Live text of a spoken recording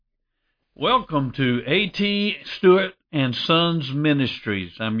Welcome to A.T. Stewart and Sons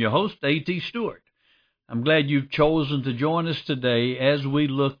Ministries. I'm your host, A.T. Stewart. I'm glad you've chosen to join us today as we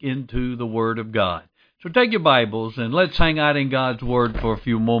look into the Word of God. So take your Bibles and let's hang out in God's Word for a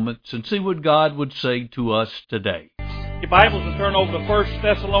few moments and see what God would say to us today. Your Bibles will turn over to 1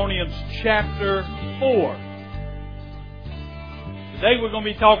 Thessalonians chapter 4. Today we're going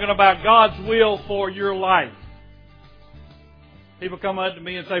to be talking about God's will for your life. People come up to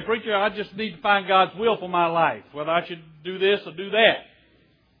me and say, "Preacher, I just need to find God's will for my life, whether I should do this or do that."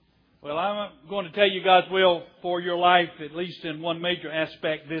 Well, I'm going to tell you God's will for your life, at least in one major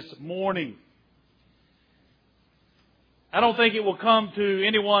aspect this morning. I don't think it will come to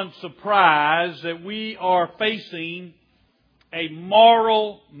anyone's surprise that we are facing a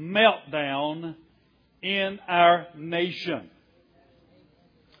moral meltdown in our nation.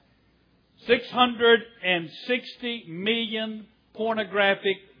 660 million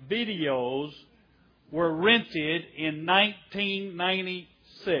pornographic videos were rented in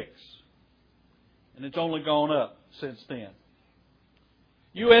 1996. And it's only gone up since then.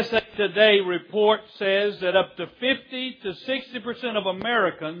 USA Today report says that up to 50 to 60% of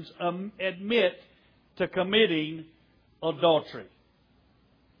Americans admit to committing adultery.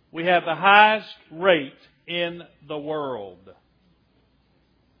 We have the highest rate in the world.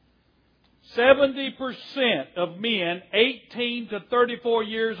 70% of men 18 to 34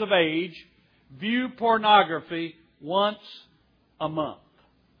 years of age view pornography once a month.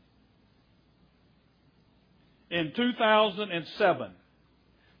 In 2007,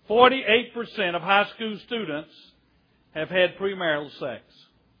 48% of high school students have had premarital sex.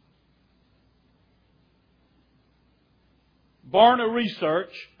 Barna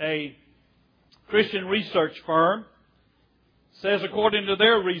Research, a Christian research firm, says according to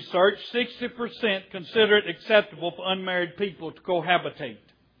their research, 60% consider it acceptable for unmarried people to cohabitate.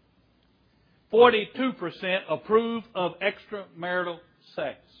 42% approve of extramarital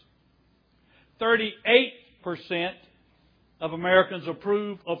sex. 38% of Americans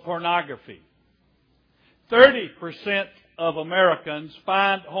approve of pornography. 30% of Americans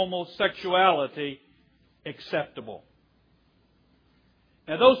find homosexuality acceptable.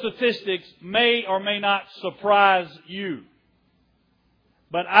 Now, those statistics may or may not surprise you.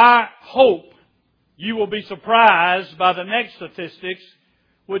 But I hope you will be surprised by the next statistics,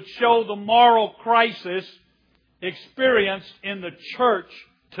 which show the moral crisis experienced in the church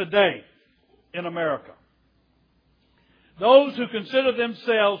today in America. Those who consider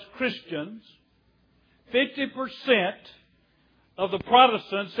themselves Christians, 50% of the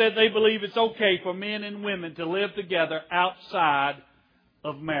Protestants said they believe it's okay for men and women to live together outside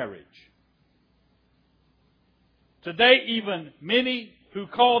of marriage. Today, even many who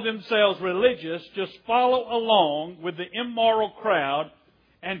call themselves religious just follow along with the immoral crowd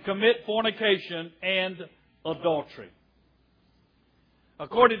and commit fornication and adultery.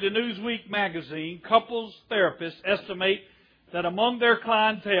 According to Newsweek magazine, couples therapists estimate that among their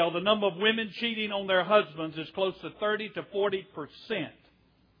clientele, the number of women cheating on their husbands is close to 30 to 40%,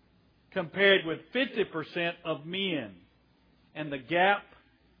 compared with 50% of men. And the gap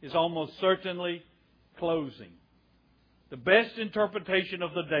is almost certainly closing. The best interpretation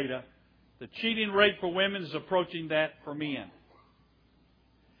of the data, the cheating rate for women is approaching that for men.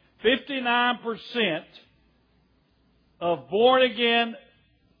 59% of born-again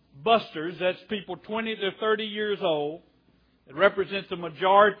busters, that's people 20 to 30 years old, it represents the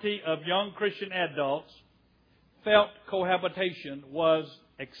majority of young Christian adults, felt cohabitation was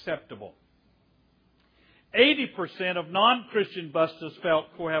acceptable. 80% of non-Christian busters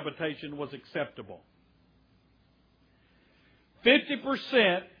felt cohabitation was acceptable.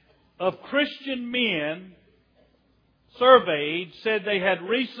 50% of Christian men surveyed said they had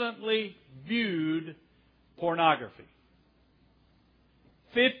recently viewed pornography.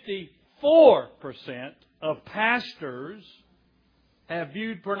 54% of pastors have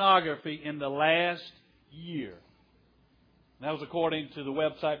viewed pornography in the last year. And that was according to the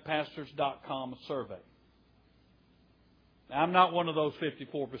website pastors.com survey. Now, I'm not one of those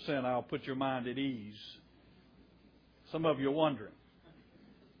 54%. I'll put your mind at ease. Some of you are wondering.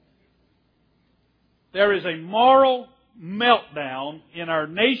 There is a moral meltdown in our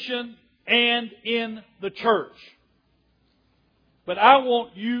nation and in the church. But I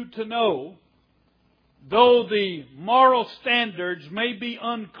want you to know, though the moral standards may be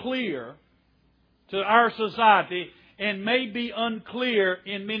unclear to our society and may be unclear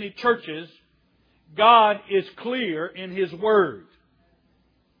in many churches, God is clear in His Word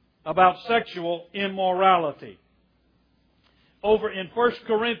about sexual immorality. Over in 1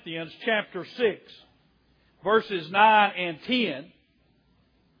 Corinthians chapter 6, verses 9 and 10,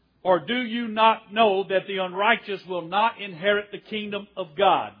 Or do you not know that the unrighteous will not inherit the kingdom of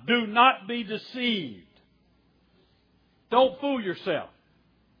God? Do not be deceived. Don't fool yourself.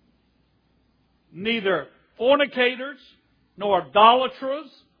 Neither fornicators, nor idolaters,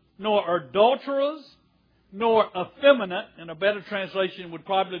 nor adulterers, nor effeminate, and a better translation would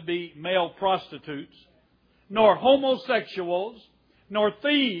probably be male prostitutes, nor homosexuals, nor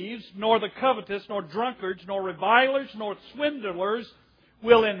thieves, nor the covetous, nor drunkards, nor revilers, nor swindlers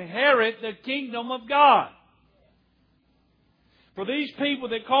will inherit the kingdom of God. For these people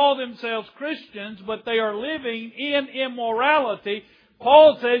that call themselves Christians, but they are living in immorality,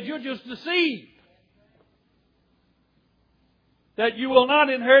 Paul says you're just deceived. That you will not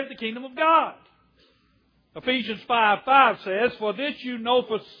inherit the kingdom of God. Ephesians 5:5 says, for this you know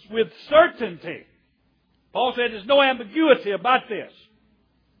with certainty. Paul said there's no ambiguity about this.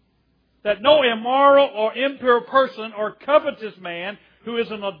 That no immoral or impure person or covetous man who is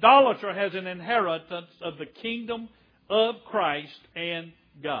an idolater has an inheritance of the kingdom of Christ and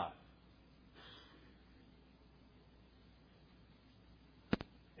God.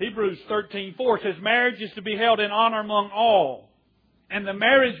 Hebrews 13:4 says, marriage is to be held in honor among all, and the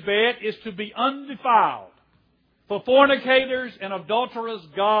marriage bed is to be undefiled. For fornicators and adulterers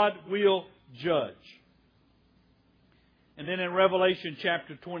God will judge. And then in Revelation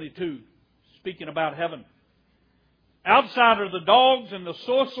chapter 22, speaking about heaven, outside are the dogs and the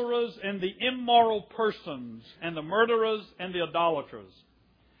sorcerers and the immoral persons and the murderers and the idolaters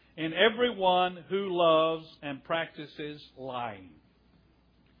and everyone who loves and practices lying.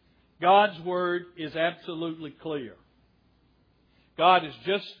 God's Word is absolutely clear. God is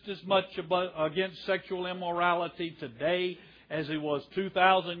just as much against sexual immorality today as He was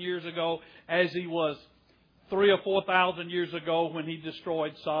 2,000 years ago, as He was 3,000 or 4,000 years ago when He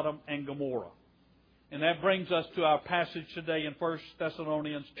destroyed Sodom and Gomorrah. And that brings us to our passage today in 1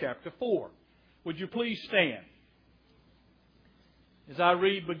 Thessalonians chapter 4. Would you please stand as I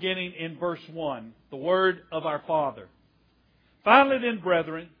read beginning in verse 1, the word of our Father. Finally then,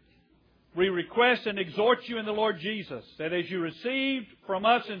 brethren, we request and exhort you in the Lord Jesus that as you received from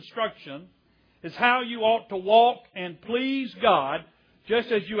us instruction as how you ought to walk and please God, just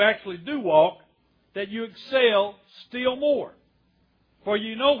as you actually do walk, that you excel still more. For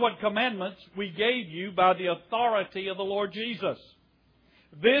you know what commandments we gave you by the authority of the Lord Jesus.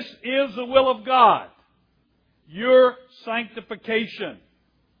 This is the will of God, your sanctification.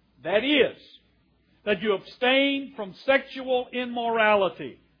 That is, that you abstain from sexual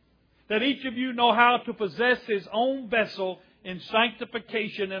immorality, that each of you know how to possess his own vessel in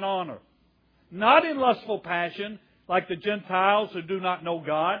sanctification and honor, not in lustful passion like the Gentiles who do not know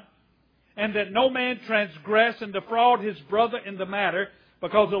God, and that no man transgress and defraud his brother in the matter,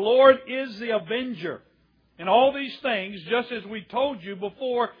 because the Lord is the avenger in all these things, just as we told you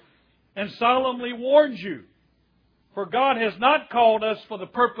before and solemnly warned you. For God has not called us for the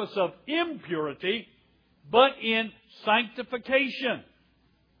purpose of impurity, but in sanctification.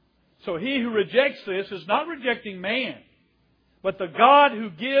 So he who rejects this is not rejecting man, but the God who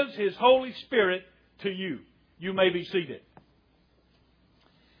gives His Holy Spirit to you. You may be seated.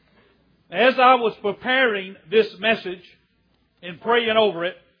 As I was preparing this message and praying over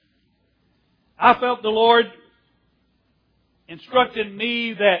it, I felt the Lord instructed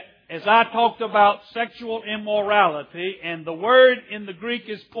me that as I talked about sexual immorality, and the word in the Greek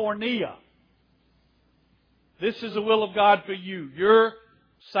is porneia. This is the will of God for you, your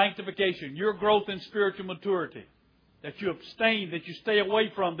sanctification, your growth in spiritual maturity, that you abstain, that you stay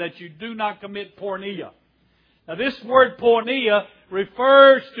away from, that you do not commit porneia. Now this word porneia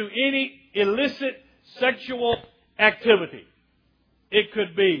refers to any illicit sexual activity. It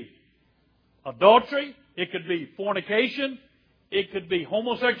could be adultery, it could be fornication, it could be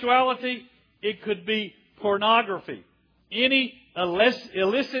homosexuality, it could be pornography. Any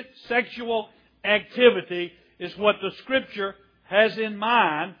illicit sexual activity is what the Scripture has in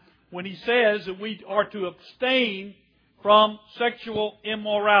mind when he says that we are to abstain from sexual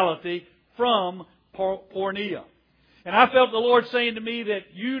immorality, from porneia. And I felt the Lord saying to me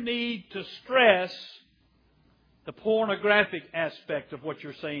that you need to stress the pornographic aspect of what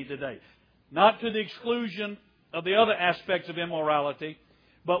you're saying today. Not to the exclusion of the other aspects of immorality,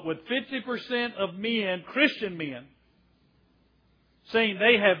 but with 50% of men, Christian men, saying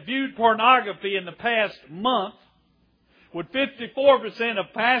they have viewed pornography in the past month, with 54%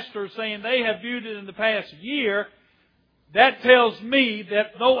 of pastors saying they have viewed it in the past year, that tells me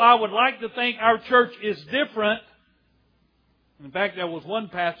that though I would like to think our church is different, in fact, there was one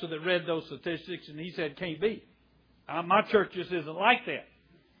pastor that read those statistics and he said, can't be. My church just isn't like that.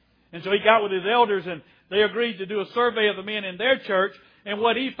 And so he got with his elders and they agreed to do a survey of the men in their church. And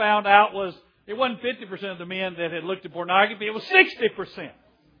what he found out was it wasn't 50% of the men that had looked at pornography, it was 60%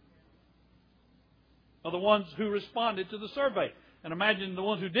 of the ones who responded to the survey. And imagine the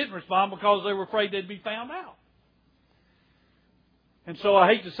ones who didn't respond because they were afraid they'd be found out. And so I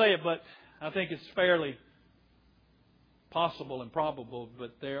hate to say it, but I think it's fairly possible and probable,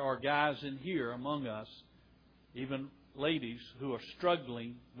 but there are guys in here among us, even ladies, who are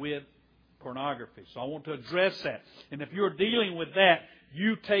struggling with pornography. So I want to address that. And if you're dealing with that,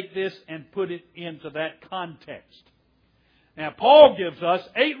 you take this and put it into that context. Now, Paul gives us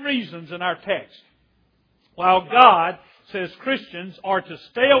 8 reasons in our text while God says Christians are to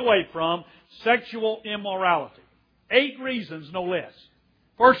stay away from sexual immorality. 8 reasons, no less.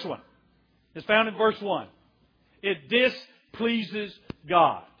 First one is found in verse 1. It displeases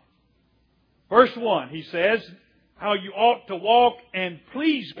God. Verse 1, he says how you ought to walk and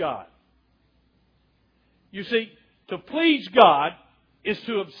please God. You see, to please God is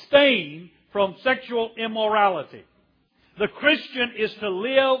to abstain from sexual immorality. The Christian is to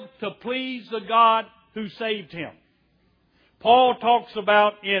live to please the God who saved him. Paul talks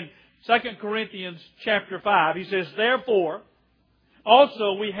about in 2 Corinthians chapter 5, he says, therefore,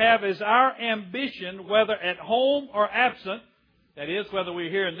 also we have as our ambition, whether at home or absent, that is, whether we're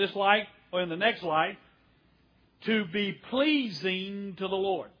here in this life or in the next life, to be pleasing to the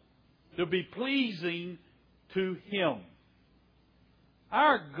Lord. To be pleasing to Him.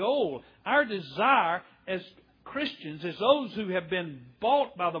 Our goal, our desire as Christians, as those who have been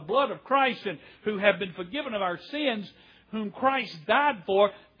bought by the blood of Christ and who have been forgiven of our sins, whom Christ died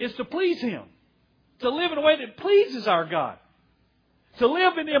for, is to please Him. To live in a way that pleases our God. To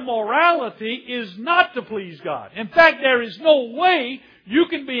live in immorality is not to please God. In fact, there is no way you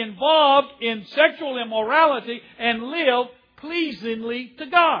can be involved in sexual immorality and live pleasingly to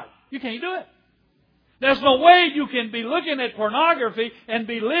God. You can't do it. There's no way you can be looking at pornography and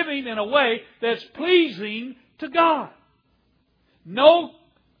be living in a way that's pleasing to God. No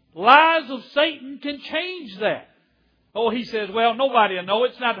lies of Satan can change that. Oh, he says, well, nobody will know.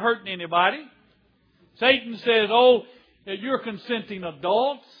 It's not hurting anybody. Satan says, oh, you're consenting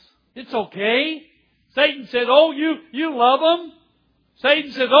adults. It's okay. Satan says, oh, you love them.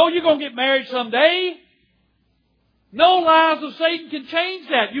 Satan says, oh, you're going to get married someday. No lies of Satan can change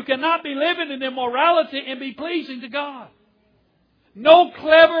that. You cannot be living in immorality and be pleasing to God. No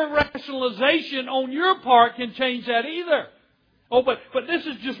clever rationalization on your part can change that either. Oh, but this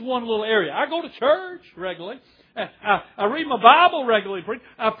is just one little area. I go to church regularly. I read my Bible regularly.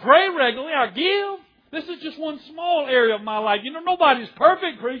 I pray regularly. I give. This is just one small area of my life. You know, nobody's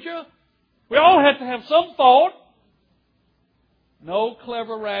perfect, preacher. We all have to have some fault. No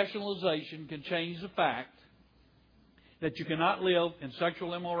clever rationalization can change the fact that you cannot live in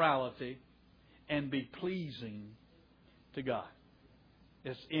sexual immorality and be pleasing to God.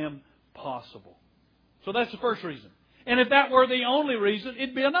 It's impossible. So that's the first reason. And if that were the only reason,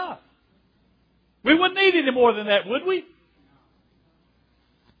 it'd be enough. We wouldn't need any more than that, would we?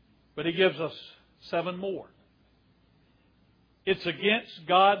 But He gives us 7 more. It's against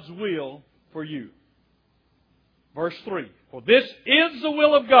God's will for you. Verse 3. For this is the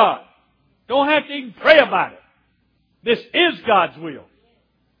will of God. Don't have to even pray about it. This is God's will.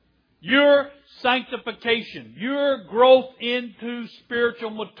 Your sanctification, your growth into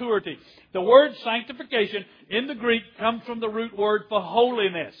spiritual maturity. The word sanctification in the Greek comes from the root word for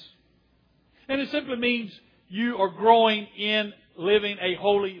holiness. And it simply means you are growing in living a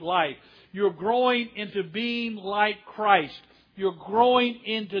holy life. You're growing into being like Christ. You're growing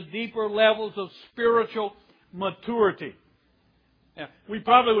into deeper levels of spiritual maturity. Now, we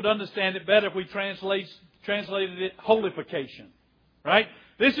probably would understand it better if we translated it holification. Right?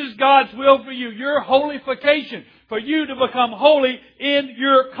 This is God's will for you. Your holification. For you to become holy in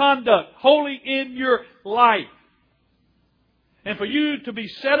your conduct. Holy in your life. And for you to be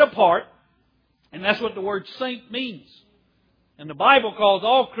set apart. And that's what the word saint means. And the Bible calls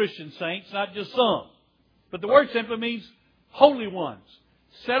all Christian saints, not just some. But the word simply means holy ones.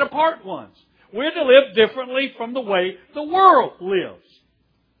 Set apart ones. We're to live differently from the way the world lives.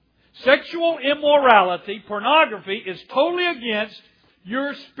 Sexual immorality, pornography, is totally against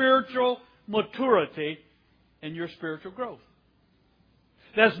your spiritual maturity and your spiritual growth.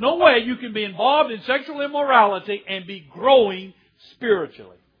 There's no way you can be involved in sexual immorality and be growing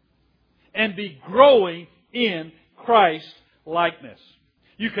spiritually. And be growing in Christ likeness.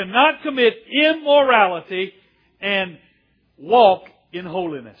 You cannot commit immorality and walk in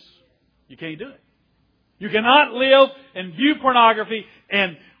holiness. You can't do it. You cannot live and view pornography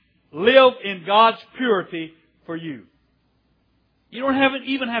and live in God's purity for you. You don't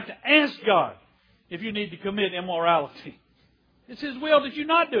even have to ask God if you need to commit immorality. It's His will that you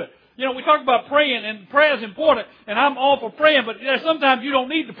not do it. You know, we talk about praying, and prayer is important, and I'm all for praying, but sometimes you don't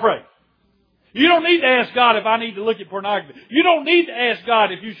need to pray. You don't need to ask God if I need to look at pornography. You don't need to ask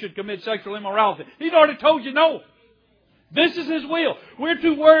God if you should commit sexual immorality. He's already told you no. This is His will. We're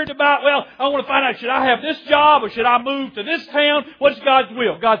too worried about, well, I want to find out, should I have this job or should I move to this town? What's God's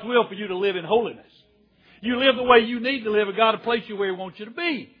will? God's will for you to live in holiness. You live the way you need to live, and God will place you where He wants you to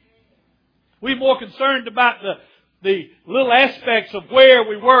be. We're more concerned about the little aspects of where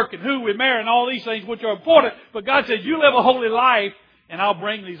we work and who we marry and all these things, which are important. But God says, you live a holy life, and I'll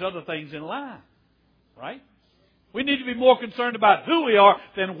bring these other things in line. Right? We need to be more concerned about who we are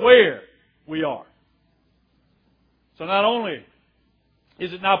than where we are. So not only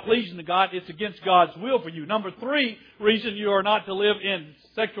is it not pleasing to God, it's against God's will for you. Number 3 reason you are not to live in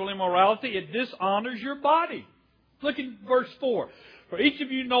sexual immorality, it dishonors your body. Look at verse 4. For each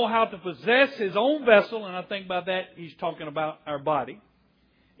of you know how to possess his own vessel, and I think by that he's talking about our body,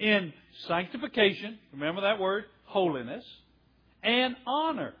 in sanctification, remember that word, holiness, and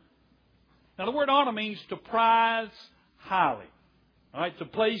honor. Now the word honor means to prize highly. All right, to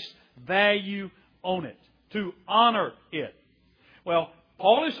place value on it. To honor it. Well,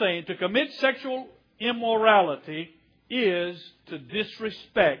 Paul is saying to commit sexual immorality is to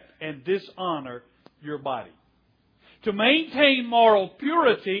disrespect and dishonor your body. To maintain moral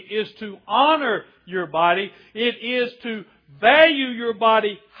purity is to honor your body. It is to value your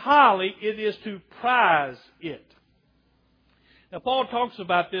body highly. It is to prize it. Now, Paul talks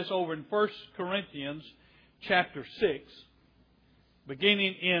about this over in 1 Corinthians chapter 6,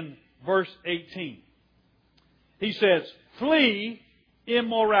 beginning in verse 18. He says, flee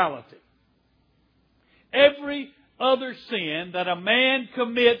immorality. Every other sin that a man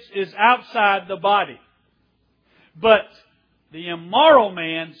commits is outside the body. But the immoral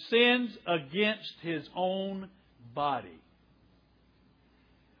man sins against his own body.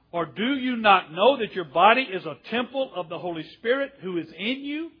 Or do you not know that your body is a temple of the Holy Spirit who is in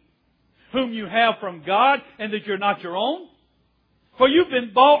you, whom you have from God, and that you're not your own? For you've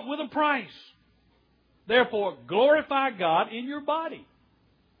been bought with a price. Therefore, glorify God in your body.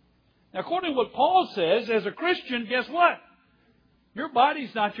 Now, according to what Paul says, as a Christian, guess what? Your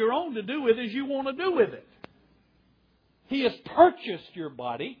body's not your own to do with as you want to do with it. He has purchased your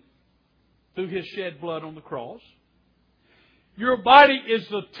body through His shed blood on the cross. Your body is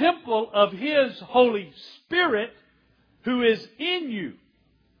the temple of His Holy Spirit who is in you.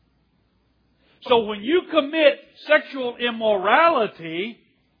 So when you commit sexual immorality,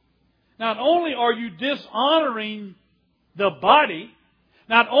 not only are you dishonoring the body,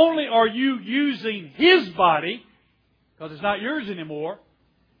 not only are you using His body, because it's not yours anymore,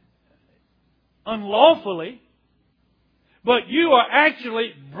 unlawfully, but you are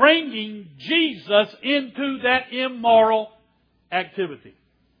actually bringing Jesus into that immoral activity.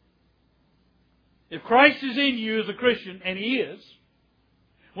 If Christ is in you as a Christian, and He is,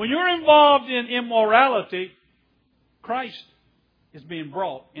 when you're involved in immorality, Christ is being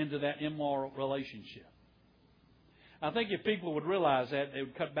brought into that immoral relationship. I think if people would realize that, they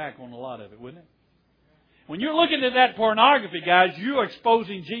would cut back on a lot of it, wouldn't it? When you're looking at that pornography, guys, you are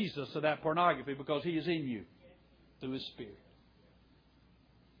exposing Jesus to that pornography because He is in you through His Spirit.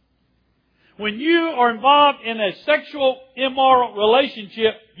 When you are involved in a sexual immoral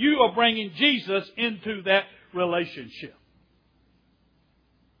relationship, you are bringing Jesus into that relationship.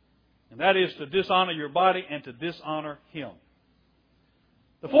 And that is to dishonor your body and to dishonor Him.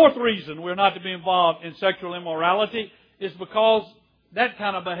 The 4th reason we're not to be involved in sexual immorality is because that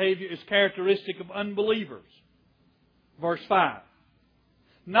kind of behavior is characteristic of unbelievers. Verse 5.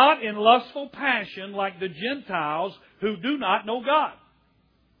 Not in lustful passion like the Gentiles who do not know God.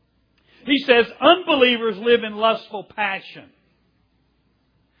 He says unbelievers live in lustful passion.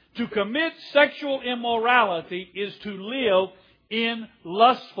 To commit sexual immorality is to live in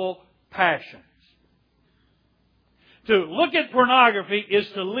lustful passions. To look at pornography is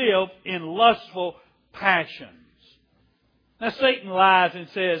to live in lustful passions. Now Satan lies and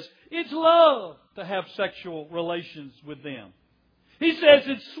says, it's love to have sexual relations with them. He says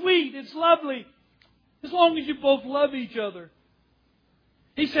it's sweet, it's lovely, as long as you both love each other.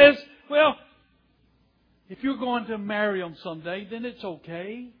 He says, well, if you're going to marry them someday, then it's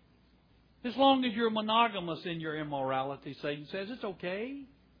okay. As long as you're monogamous in your immorality, Satan says, it's okay.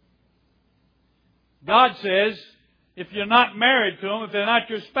 God says, if you're not married to them, if they're not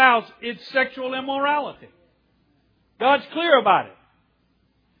your spouse, it's sexual immorality. God's clear about it.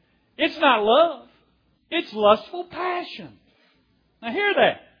 It's not love. It's lustful passion. Now hear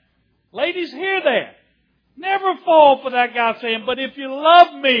that. Ladies, hear that. Never fall for that guy saying, but if you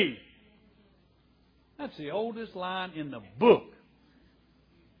love me. That's the oldest line in the book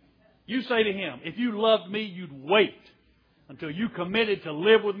You say to him, if you loved me, you'd wait until you committed to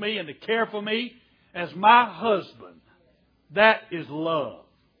live with me and to care for me as my husband. That is love.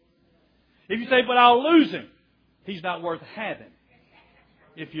 If you say, but I'll lose him, he's not worth having.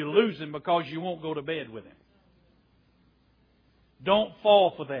 If you lose him because you won't go to bed with him. Don't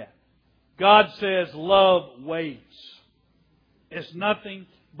fall for that. God says love waits. It's nothing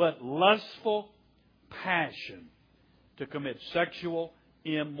but lustful passion to commit sexual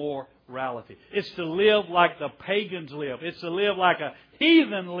immorality. It's to live like the pagans live. It's to live like a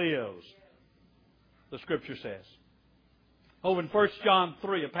heathen lives, the Scripture says. Over in 1 John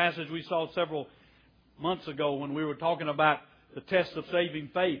 3, a passage we saw several months ago when we were talking about the test of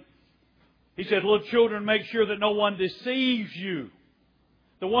saving faith. He said, little children, make sure that no one deceives you.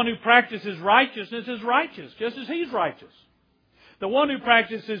 The one who practices righteousness is righteous, just as he's righteous. The one who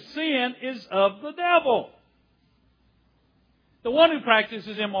practices sin is of the devil. The one who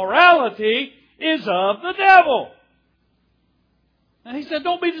practices immorality is of the devil. And he said,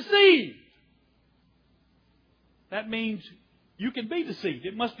 don't be deceived. That means you can be deceived.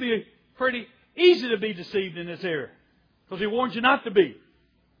 It must be pretty easy to be deceived in this area, because he warns you not to be.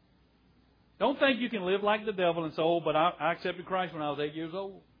 Don't think you can live like the devil and say, oh, but I accepted Christ when I was 8 years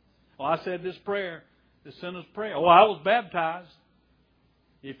old. Oh, I said this prayer, this sinner's prayer. Oh, I was baptized.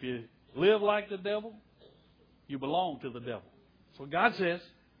 If you live like the devil, you belong to the devil. That's what God says.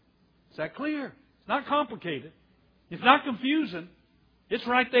 Is that clear? It's not complicated. It's not confusing. It's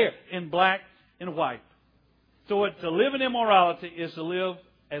right there in black and white. So to live in immorality is to live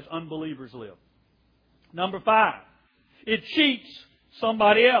as unbelievers live. Number 5, it cheats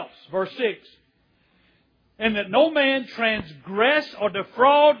somebody else. Verse 6. And that no man transgress or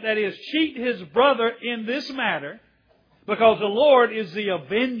defraud, that is, cheat his brother in this matter, because the Lord is the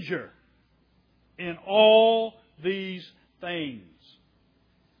avenger in all these things.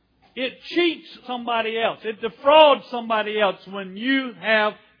 It cheats somebody else. It defrauds somebody else when you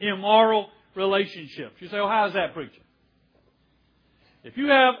have immoral relationships. You say, oh, how is that, preacher? If you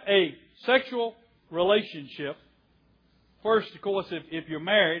have a sexual relationship, first, of course, if you're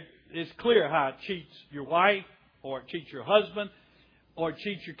married, it's clear how it cheats your wife, or it cheats your husband, or it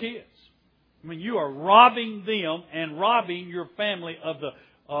cheats your kids. I mean, you are robbing them and robbing your family of the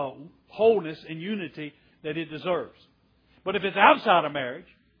wholeness and unity that it deserves. But if it's outside of marriage,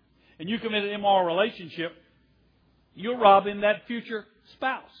 and you commit an immoral relationship, you're robbing that future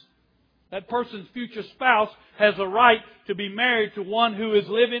spouse. That person's future spouse has a right to be married to one who is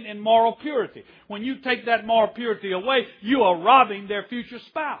living in moral purity. When you take that moral purity away, you are robbing their future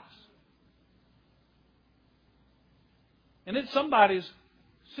spouse. And it's somebody's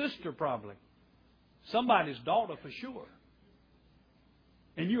sister probably. Somebody's daughter for sure.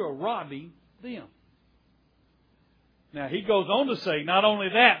 And you are robbing them. Now, he goes on to say, not only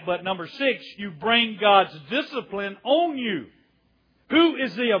that, but number 6, you bring God's discipline on you. Who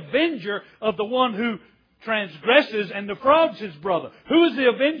is the avenger of the one who transgresses and defrauds his brother? Who is the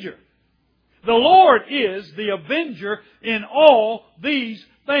avenger? The Lord is the avenger in all these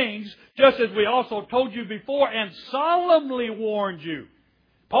things, just as we also told you before and solemnly warned you.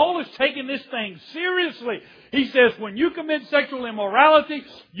 Paul is taking this thing seriously. He says when you commit sexual immorality,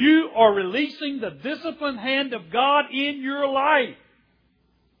 you are releasing the disciplined hand of God in your life.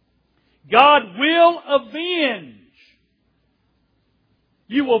 God will avenge.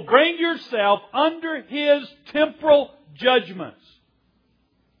 You will bring yourself under His temporal judgments.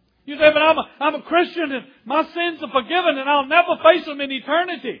 You say, but I'm a Christian and my sins are forgiven and I'll never face them in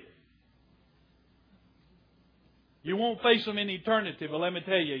eternity. You won't face them in eternity, but let me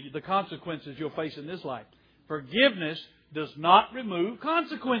tell you, the consequences you'll face in this life. Forgiveness does not remove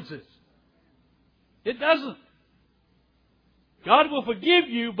consequences. It doesn't. God will forgive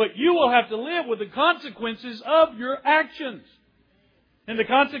you, but you will have to live with the consequences of your actions. And the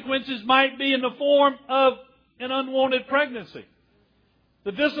consequences might be in the form of an unwanted pregnancy.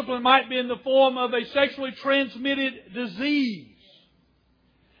 The discipline might be in the form of a sexually transmitted disease.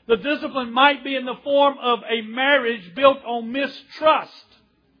 The discipline might be in the form of a marriage built on mistrust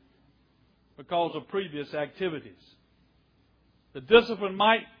because of previous activities. The discipline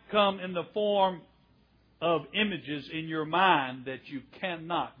might come in the form of images in your mind that you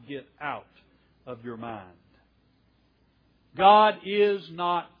cannot get out of your mind. God is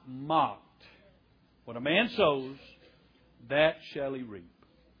not mocked. What a man sows, that shall he reap.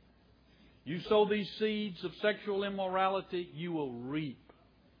 You sow these seeds of sexual immorality, you will reap.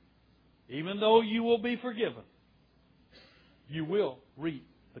 Even though you will be forgiven, you will reap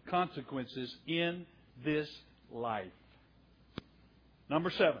the consequences in this life. Number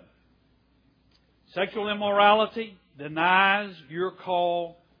 7. Sexual immorality denies your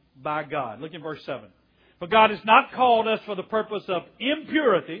call by God. Look in verse 7. For God has not called us for the purpose of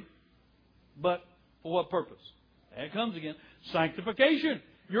impurity, but for what purpose? There it comes again. Sanctification.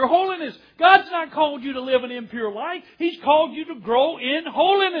 Your holiness. God's not called you to live an impure life. He's called you to grow in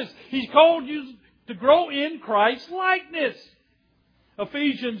holiness. He's called you to grow in Christ's likeness.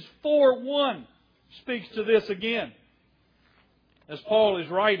 Ephesians 4:1 speaks to this again, as Paul is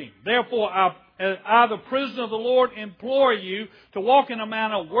writing. Therefore, I, the prisoner of the Lord, implore you to walk in a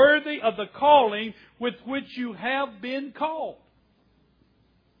manner worthy of the calling with which you have been called.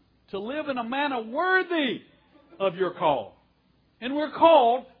 To live in a manner worthy of your call. And we're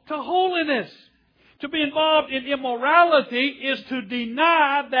called to holiness. To be involved in immorality is to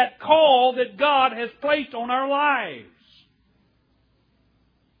deny that call that God has placed on our lives.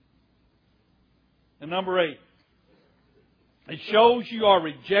 And number 8. It shows you are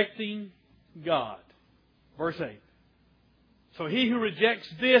rejecting God. Verse 8. So he who rejects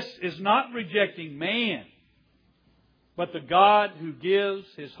this is not rejecting man, but the God who gives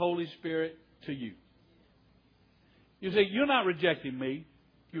His Holy Spirit to you. You say, you're not rejecting me.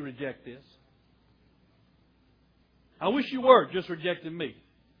 You reject this. I wish you were just rejecting me.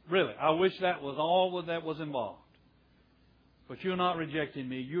 Really, I wish that was all that was involved. But you're not rejecting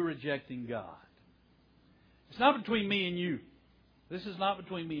me. You're rejecting God. It's not between me and you. This is not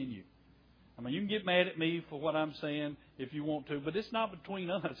between me and you. I mean, you can get mad at me for what I'm saying if you want to, but it's not between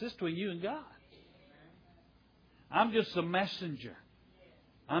us. It's between you and God. I'm just a messenger.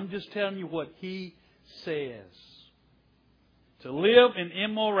 I'm just telling you what He says. To live in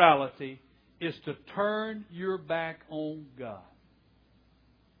immorality is to turn your back on God.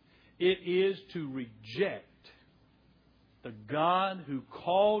 It is to reject the God who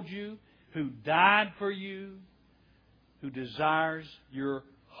called you, who died for you, who desires your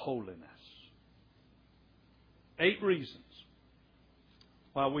holiness. 8 reasons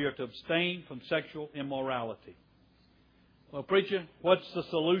why we are to abstain from sexual immorality. Well, preacher, what's the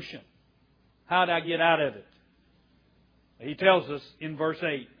solution? How do I get out of it? He tells us in verse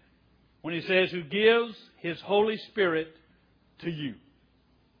 8, when he says, who gives His Holy Spirit to you.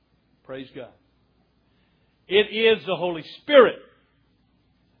 Praise God. It is the Holy Spirit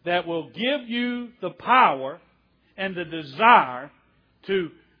that will give you the power and the desire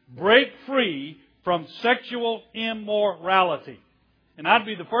to break free from sexual immorality. And I'd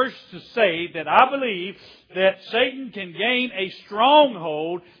be the first to say that I believe that Satan can gain a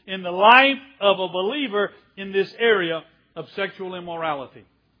stronghold in the life of a believer in this area of sexual immorality.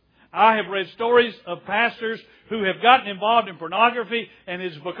 I have read stories of pastors who have gotten involved in pornography and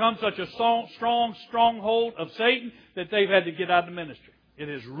it's become such a strong stronghold of Satan that they've had to get out of the ministry. It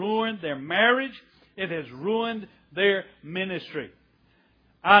has ruined their marriage. It has ruined their ministry.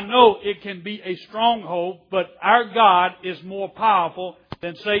 I know it can be a stronghold, but our God is more powerful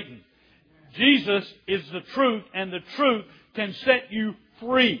than Satan. Jesus is the truth, and the truth can set you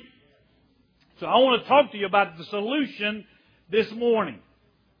free. So I want to talk to you about the solution this morning.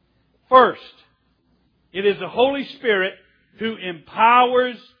 First, it is the Holy Spirit who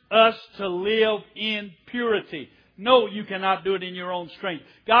empowers us to live in purity. No, you cannot do it in your own strength.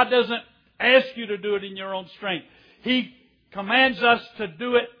 God doesn't ask you to do it in your own strength. He commands us to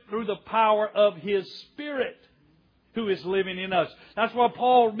do it through the power of His Spirit who is living in us. That's why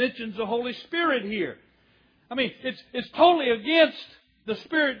Paul mentions the Holy Spirit here. I mean, it's totally against the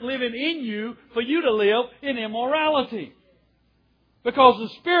Spirit living in you for you to live in immorality. Because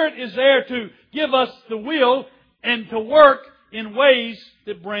the Spirit is there to give us the will and to work in ways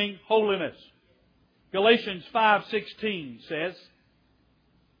that bring holiness. Galatians 5:16 says,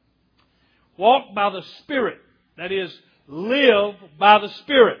 walk by the Spirit, that is, live by the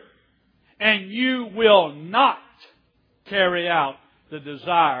Spirit, and you will not carry out the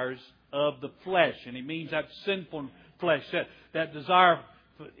desires of the flesh. And he means that sinful flesh, that desire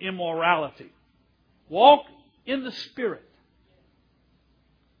for immorality. Walk in the Spirit.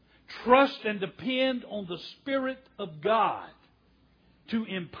 Trust and depend on the Spirit of God to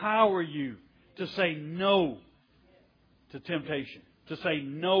empower you to say no to temptation, to say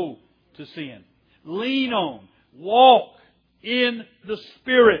no to sin. Lean on, walk in the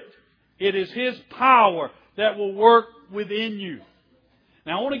Spirit. It is His power that will work within you.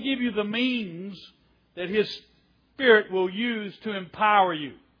 Now I want to give you the means that His Spirit will use to empower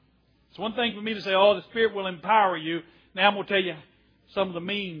you. It's one thing for me to say, oh, the Spirit will empower you. Now I'm going to tell you some of the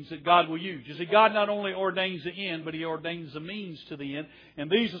means that God will use. You see, God not only ordains the end, but He ordains the means to the end. And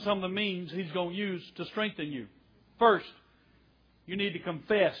these are some of the means He's going to use to strengthen you. First, you need to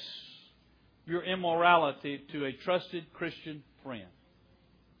confess your immorality to a trusted Christian friend.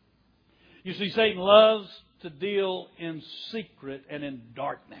 You see, Satan loves to deal in secret and in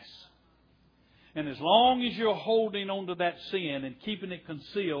darkness. And as long as you're holding on to that sin and keeping it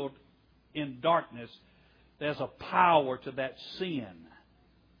concealed in darkness, there's a power to that sin.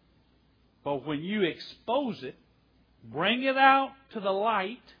 But when you expose it, bring it out to the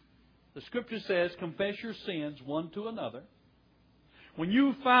light, the Scripture says, confess your sins one to another. When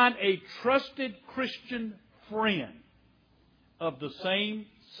you find a trusted Christian friend of the same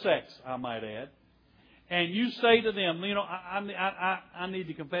sex, I might add, and you say to them, you know, I need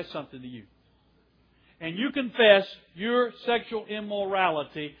to confess something to you. And you confess your sexual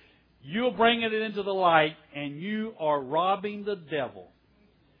immorality, you're bringing it into the light, and you are robbing the devil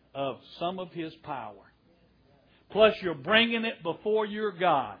of some of his power. Plus, you're bringing it before your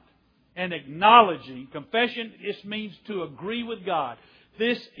God and acknowledging. Confession just means to agree with God.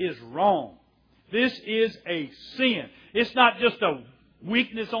 This is wrong. This is a sin. It's not just a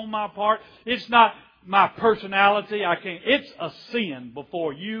weakness on my part. It's not my personality. It's a sin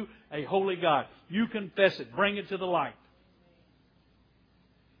before you, a holy God. You confess it. Bring it to the light.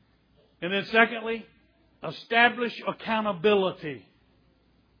 And then secondly, establish accountability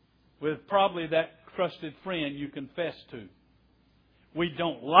with probably that trusted friend you confess to. We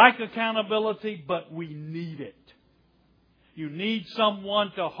don't like accountability, but we need it. You need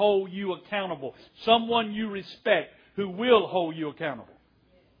someone to hold you accountable. Someone you respect who will hold you accountable.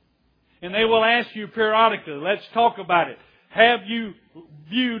 And they will ask you periodically, let's talk about it. Have you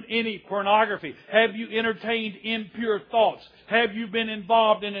viewed any pornography? Have you entertained impure thoughts? Have you been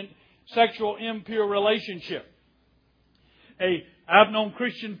involved in a sexual impure relationship? I've known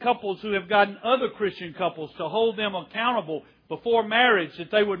Christian couples who have gotten other Christian couples to hold them accountable before marriage that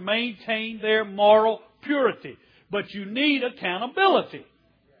they would maintain their moral purity. But you need accountability.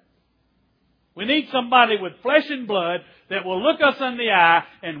 We need somebody with flesh and blood that will look us in the eye,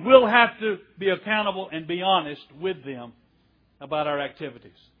 and we'll have to be accountable and be honest with them about our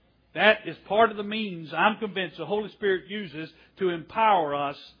activities. That is part of the means I'm convinced the Holy Spirit uses to empower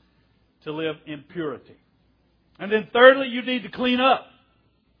us to live in purity. And then thirdly, you need to clean up.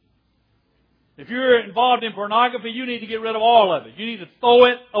 If you're involved in pornography, you need to get rid of all of it. You need to throw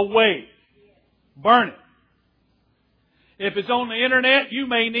it away. Burn it. If it's on the internet, you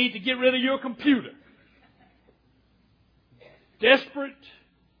may need to get rid of your computer. Desperate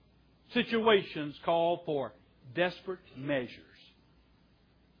situations call for desperate measures.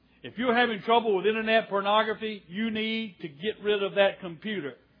 If you're having trouble with internet pornography, you need to get rid of that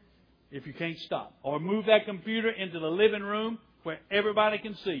computer if you can't stop. Or move that computer into the living room where everybody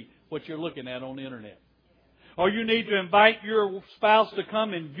can see what you're looking at on the internet. Or you need to invite your spouse to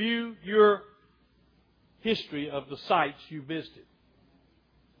come and view your history of the sites you visited.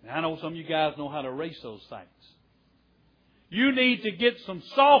 Now, I know some of you guys know how to erase those sites. You need to get some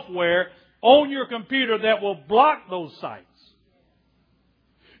software on your computer that will block those sites.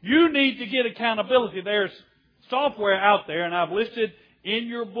 You need to get accountability. There's software out there, and I've listed in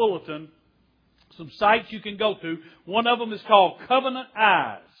your bulletin some sites you can go to. One of them is called Covenant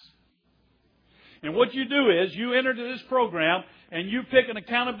Eyes. And what you do is you enter to this program and you pick an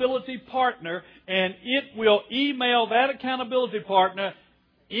accountability partner, and it will email that accountability partner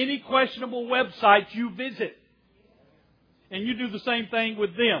any questionable websites you visit. And you do the same thing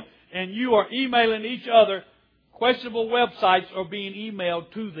with them. And you are emailing each other. Questionable websites are being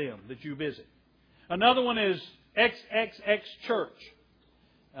emailed to them that you visit. Another one is XXX Church.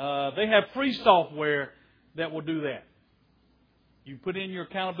 They have free software that will do that. You put in your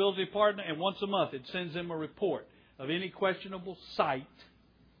accountability partner, and once a month it sends them a report of any questionable site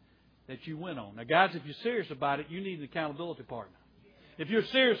that you went on. Now, guys, if you're serious about it, you need an accountability partner. If you're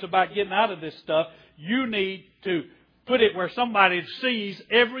serious about getting out of this stuff, you need to put it where somebody sees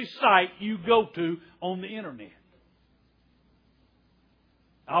every site you go to on the internet.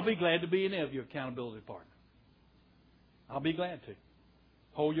 I'll be glad to be any of your accountability partner. I'll be glad to.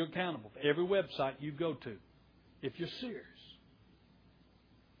 Hold you accountable for every website you go to, if you're serious.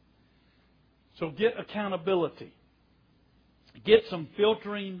 So get accountability. Get some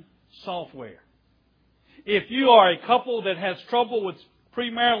filtering software. If you are a couple that has trouble with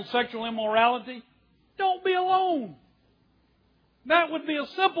premarital sexual immorality, don't be alone. That would be a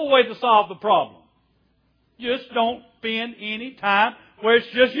simple way to solve the problem. Just don't spend any time where it's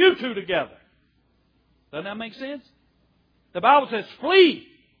just you two together. Doesn't that make sense? The Bible says flee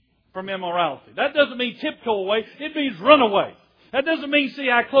from immorality. That doesn't mean tiptoe away. It means run away. That doesn't mean see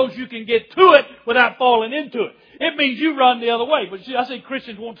how close you can get to it without falling into it. It means you run the other way. But see, I say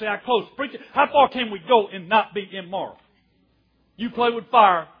Christians won't say how close. Preacher, how far can we go and not be immoral? You play with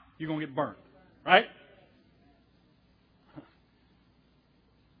fire, you're going to get burned. Right?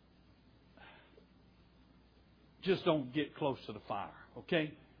 just don't get close to the fire.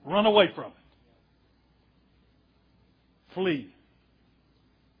 Okay? Run away from it. Flee.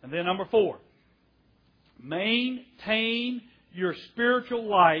 And then number 4. Maintain your spiritual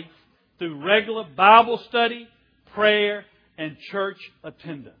life through regular Bible study, prayer, and church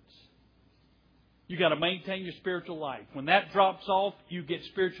attendance. You got to maintain your spiritual life. When that drops off, you get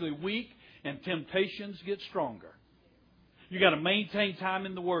spiritually weak and temptations get stronger. You got to maintain time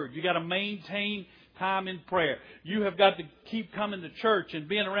in the Word. You got to maintain time in prayer. You have got to keep coming to church and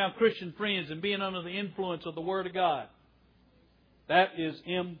being around Christian friends and being under the influence of the Word of God. That is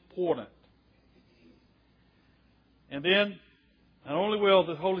important. And then, not only will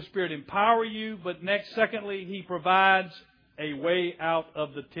the Holy Spirit empower you, but secondly, He provides a way out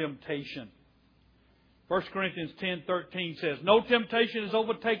of the temptation. 1 Corinthians 10:13 says, "No temptation has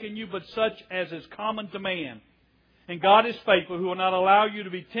overtaken you but such as is common to man. And God is faithful, who will not allow you to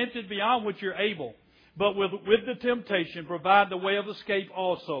be tempted beyond what you're able, but with the temptation provide the way of escape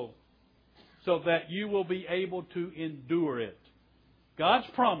also, so that you will be able to endure it." God's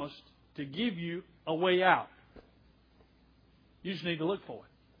promised to give you a way out. You just need to look for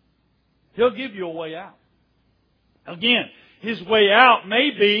it. He'll give you a way out. Again, His way out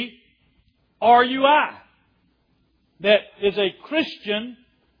may be RUI. That is a Christian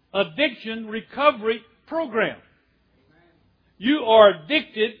addiction recovery program. You are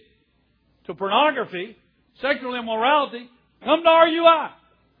addicted to pornography, sexual immorality, come to RUI.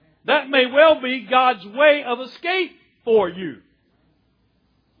 That may well be God's way of escape for you.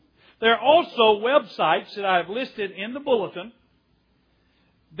 There are also websites that I have listed in the bulletin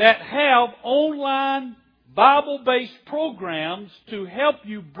that have online Bible-based programs to help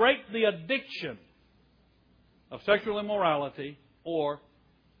you break the addiction of sexual immorality or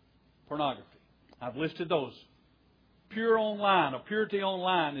pornography. I've listed those. Pure Online, or Purity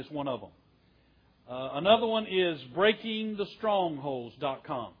Online is one of them. Another one is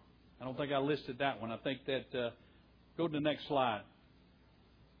BreakingTheStrongholds.com. I don't think I listed that one. I think that, go to the next slide.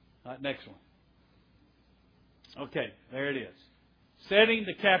 Next one. Okay, there it is.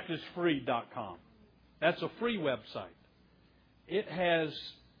 SettingTheCaptives.Free.com. That's a free website. It has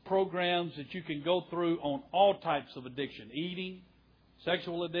programs that you can go through on all types of addiction. Eating,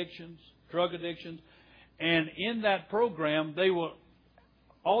 sexual addictions, drug addictions. And in that program, they will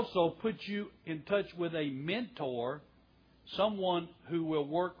also put you in touch with a mentor, someone who will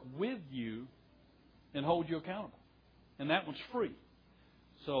work with you and hold you accountable. And that one's free.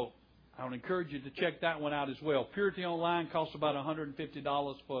 So I would encourage you to check that one out as well. Purity Online costs about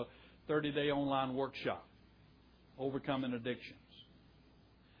 $150 for a 30-day online workshop, Overcoming Addictions.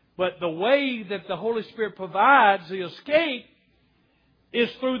 But the way that the Holy Spirit provides the escape is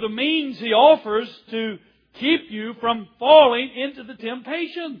through the means He offers to keep you from falling into the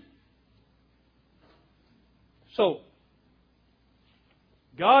temptation. So,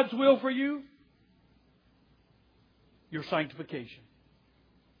 God's will for you, your sanctification,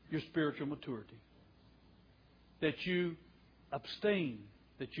 your spiritual maturity. That you abstain,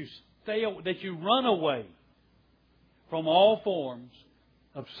 that you run away from all forms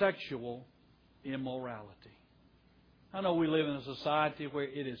of sexual immorality. I know we live in a society where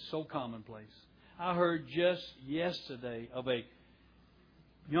it is so commonplace. I heard just yesterday of a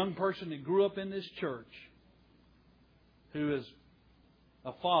young person that grew up in this church who is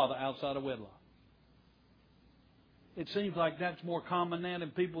a father outside of wedlock. It seems like that's more common now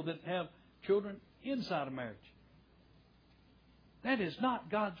than people that have children inside of marriage. That is not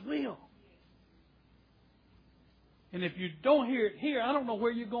God's will. And if you don't hear it here, I don't know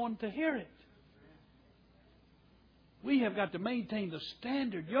where you're going to hear it. We have got to maintain the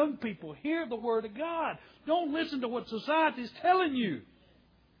standard. Young people, hear the Word of God. Don't listen to what society is telling you.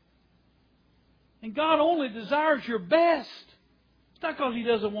 And God only desires your best. It's not because He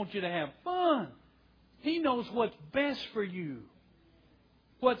doesn't want you to have fun. He knows what's best for you.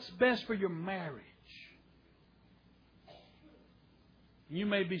 What's best for your marriage. You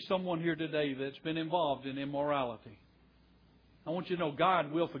may be someone here today that's been involved in immorality. I want you to know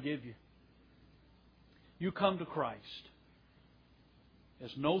God will forgive you. You come to Christ.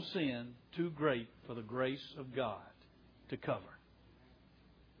 There's no sin too great for the grace of God to cover.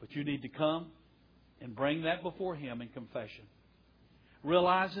 But you need to come and bring that before Him in confession.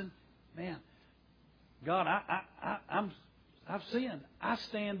 Realizing, man, God, I've sinned. I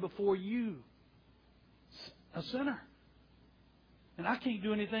stand before you, a sinner. And I can't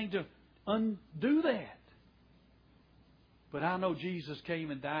do anything to undo that. But I know Jesus came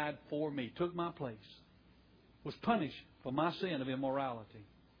and died for me, took my place, was punished for my sin of immorality.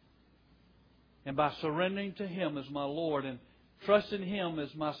 And by surrendering to Him as my Lord and trusting Him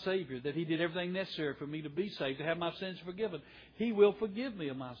as my Savior, that He did everything necessary for me to be saved, to have my sins forgiven, He will forgive me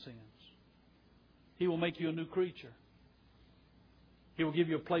of my sins. He will make you a new creature. He will give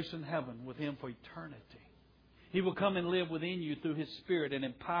you a place in heaven with Him for eternity. He will come and live within you through His Spirit and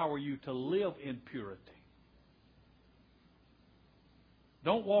empower you to live in purity.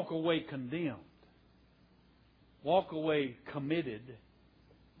 Don't walk away condemned. Walk away committed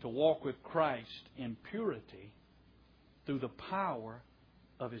to walk with Christ in purity through the power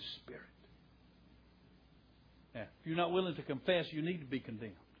of His Spirit. Now, if you're not willing to confess, you need to be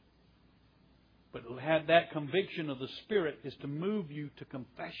condemned. But that conviction of the Spirit is to move you to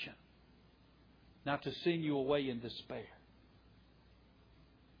confession, not to send you away in despair.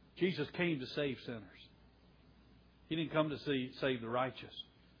 Jesus came to save sinners. He didn't come to save the righteous.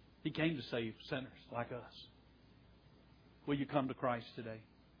 He came to save sinners like us. Will you come to Christ today?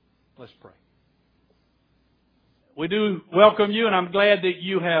 Let's pray. We do welcome you, and I'm glad that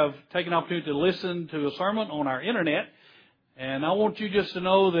you have taken the opportunity to listen to a sermon on our internet. And I want you just to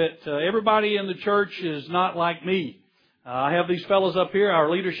know that everybody in the church is not like me. I have these fellows up here, our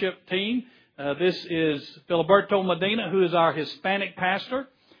leadership team. This is Filiberto Medina, who is our Hispanic pastor.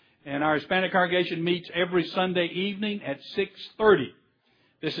 And our Hispanic congregation meets every Sunday evening at 6:30.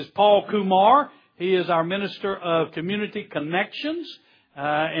 This is Paul Kumar. He is our Minister of Community Connections.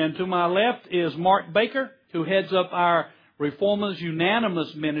 And to my left is Mark Baker, who heads up our Reformers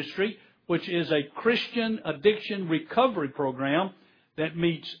Unanimous Ministry, which is a Christian addiction recovery program that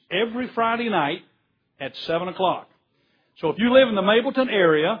meets every Friday night at 7 o'clock. So if you live in the Mapleton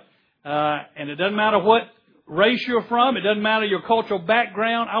area, and it doesn't matter what race you're from, it doesn't matter your cultural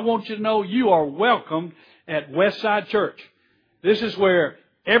background, I want you to know you are welcome at Westside Church. This is where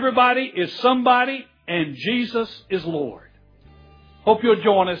everybody is somebody and Jesus is Lord. Hope you'll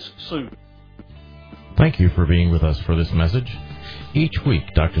join us soon. Thank you for being with us for this message. Each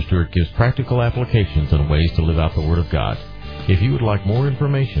week, Dr. Stewart gives practical applications and ways to live out the Word of God. If you would like more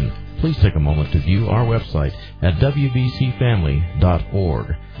information, please take a moment to view our website at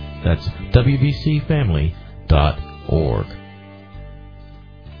wbcfamily.org. That's wbcfamily.org.